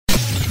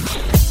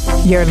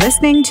You're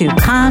listening to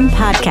Kan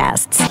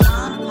Podcasts.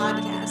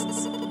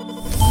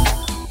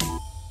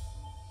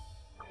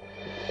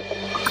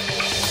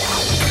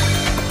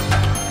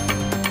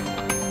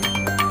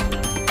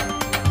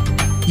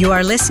 You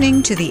are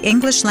listening to the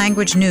English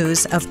language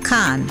news of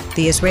Kan,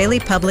 the Israeli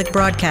Public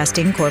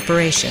Broadcasting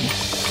Corporation.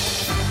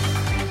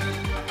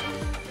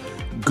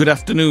 Good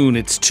afternoon.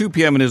 It's 2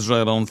 p.m. in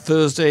Israel on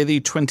Thursday,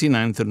 the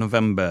 29th of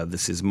November.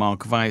 This is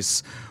Mark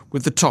Weiss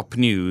with the top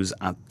news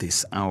at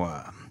this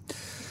hour.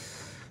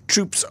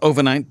 Troops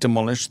overnight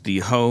demolished the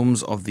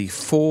homes of the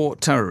 4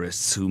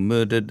 terrorists who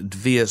murdered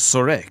Dvir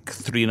Sorek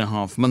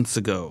 3.5 months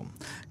ago.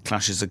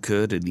 Clashes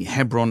occurred in the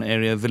Hebron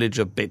area village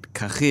of Beit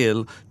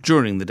Kachil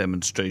during the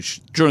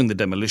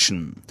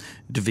demolition.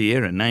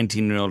 Dvir, a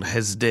 19-year-old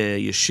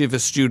Hesder Yeshiva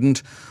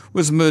student,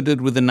 was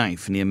murdered with a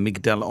knife near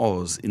Migdal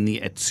Oz in the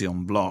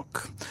Etzion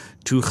block.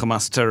 2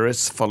 Hamas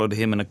terrorists followed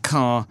him in a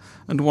car,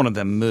 and one of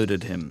them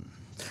murdered him.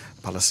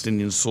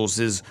 Palestinian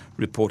sources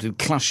reported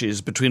clashes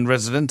between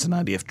resident and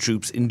IDF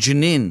troops in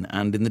Jenin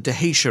and in the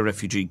Dheisheh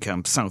refugee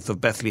camp south of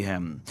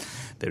Bethlehem.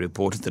 They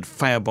reported that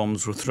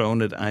firebombs were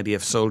thrown at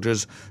IDF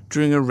soldiers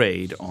during a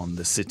raid on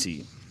the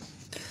city.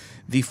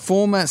 The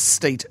former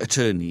state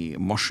attorney,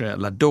 Moshe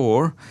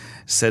Lador,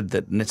 said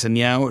that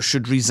Netanyahu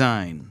should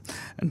resign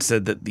and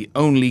said that the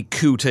only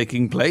coup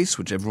taking place,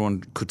 which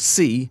everyone could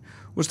see,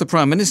 was the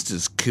Prime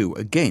Minister's coup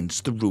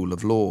against the rule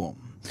of law.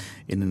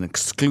 In an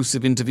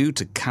exclusive interview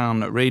to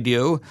Kan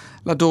Radio,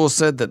 Lador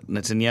said that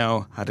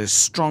Netanyahu had a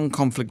strong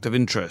conflict of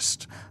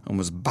interest and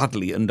was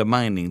badly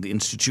undermining the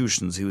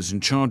institutions he was in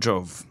charge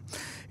of.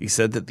 He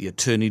said that the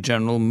Attorney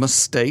General must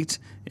state,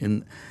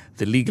 in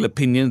the legal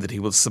opinion that he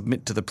will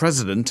submit to the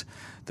President,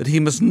 that he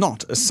must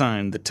not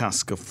assign the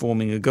task of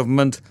forming a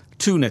government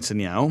to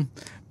Netanyahu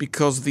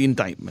because of the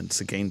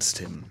indictments against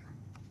him.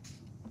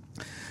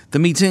 The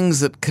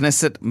meetings that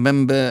Knesset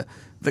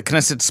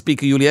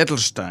Speaker Yuli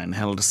Edelstein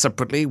held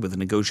separately with the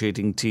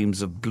negotiating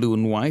teams of Blue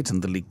and White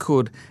and the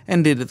Likud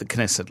ended at the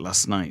Knesset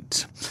last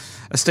night.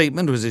 A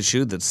statement was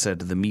issued that said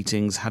the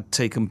meetings had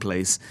taken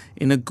place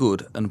in a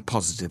good and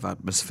positive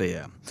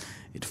atmosphere.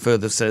 It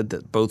further said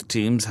that both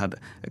teams had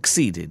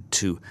acceded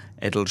to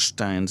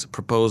Edelstein's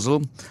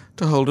proposal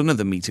to hold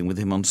another meeting with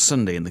him on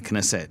Sunday in the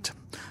Knesset.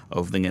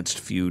 Over the next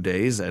few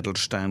days,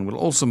 Edelstein will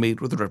also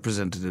meet with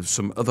representatives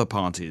from other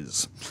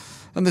parties.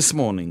 And this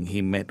morning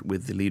he met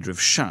with the leader of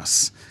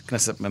Shas,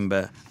 Knesset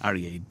member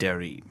Aryeh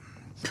Deri.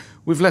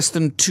 With less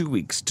than 2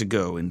 weeks to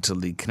go until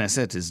the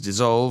Knesset is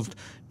dissolved,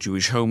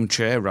 Jewish Home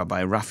Chair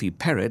Rabbi Rafi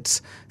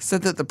Peretz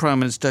said that the Prime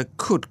Minister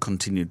could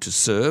continue to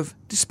serve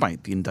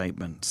despite the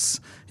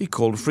indictments. He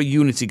called for a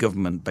unity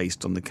government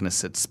based on the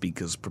Knesset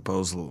Speaker's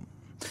proposal.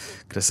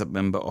 Knesset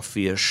member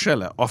Ofer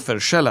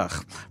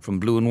Shelach from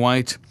Blue and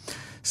White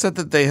said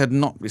that they had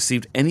not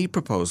received any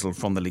proposal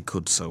from the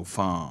Likud so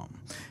far.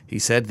 He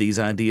said these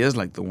ideas,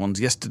 like the ones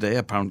yesterday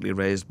apparently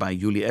raised by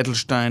Yuli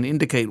Edelstein,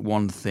 indicate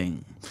one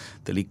thing.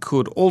 The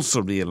Likud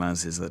also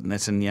realizes that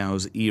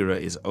Netanyahu's era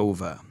is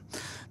over.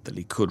 The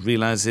Likud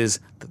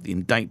realizes that the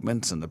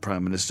indictments and the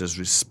Prime Minister's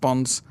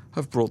response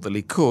have brought the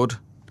Likud,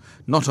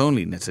 not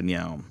only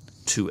Netanyahu,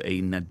 to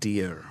a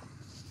nadir.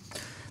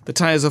 The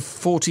tyres of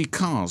 40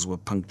 cars were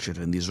punctured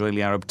in the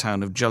Israeli Arab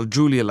town of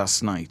Jaljulia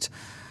last night,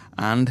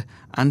 and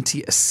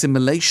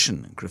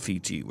anti-assimilation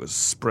graffiti was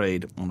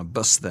sprayed on a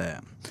bus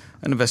there.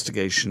 An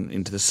investigation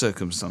into the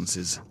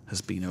circumstances has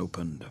been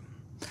opened.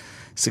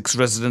 6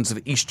 residents of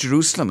East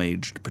Jerusalem,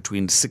 aged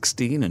between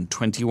 16 and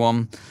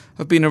 21,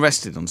 have been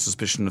arrested on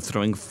suspicion of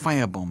throwing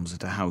firebombs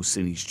at a house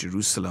in East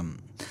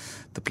Jerusalem.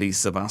 The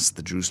police have asked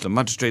the Jerusalem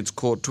Magistrates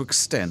Court to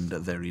extend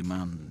their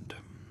remand.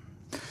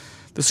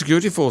 The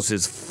security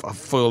forces have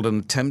foiled an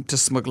attempt to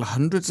smuggle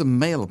hundreds of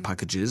mail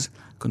packages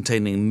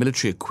containing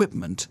military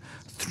equipment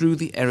through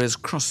the Erez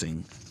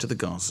crossing to the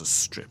Gaza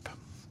Strip.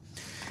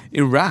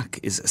 Iraq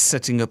is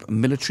setting up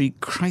military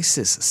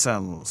crisis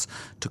cells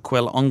to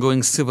quell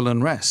ongoing civil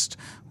unrest,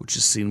 which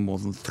has seen more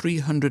than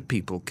 300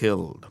 people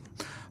killed.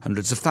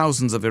 Hundreds of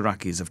thousands of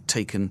Iraqis have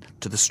taken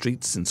to the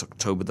streets since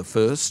October the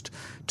 1st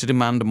to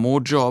demand more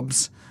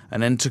jobs,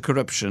 an end to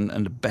corruption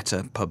and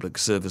better public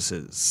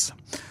services.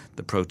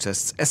 The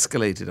protests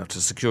escalated after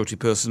security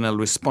personnel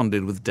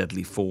responded with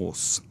deadly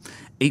force.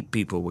 8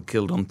 people were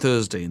killed on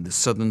Thursday in the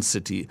southern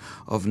city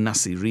of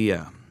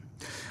Nasiriyah,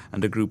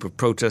 and a group of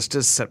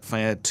protesters set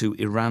fire to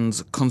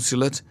Iran's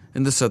consulate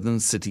in the southern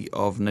city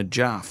of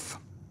Najaf.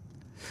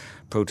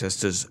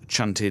 Protesters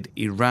chanted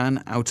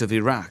 "Iran out of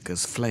Iraq"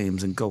 as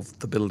flames engulfed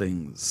the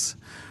buildings.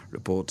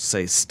 Reports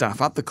say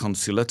staff at the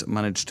consulate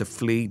managed to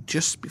flee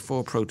just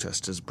before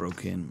protesters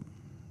broke in.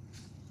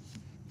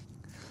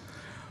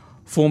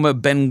 Former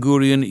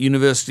Ben-Gurion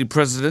University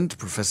president,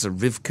 Professor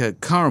Rivka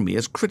Karmi,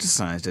 has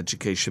criticised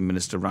Education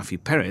Minister Rafi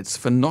Peretz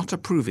for not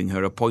approving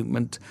her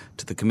appointment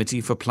to the Committee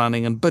for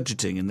Planning and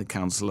Budgeting in the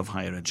Council of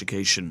Higher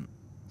Education.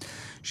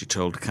 She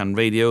told Kan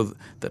Radio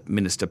that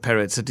Minister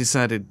Peretz had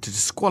decided to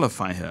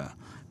disqualify her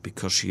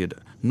because she had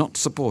not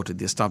supported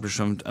the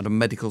establishment of a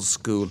medical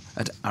school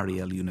at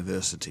Ariel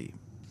University.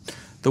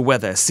 The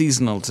weather,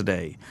 seasonal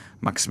today.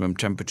 Maximum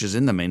temperatures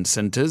in the main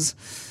centres.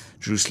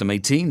 Jerusalem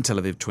 18, Tel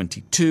Aviv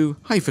 22,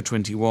 Haifa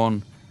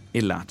 21,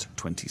 Eilat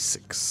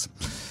 26.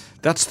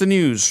 That's the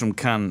news from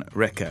Kan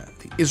Reka,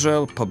 the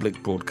Israel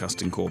Public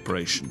Broadcasting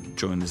Corporation.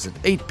 Join us at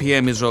 8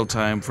 p.m. Israel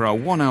time for our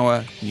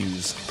 1-hour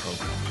news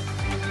program.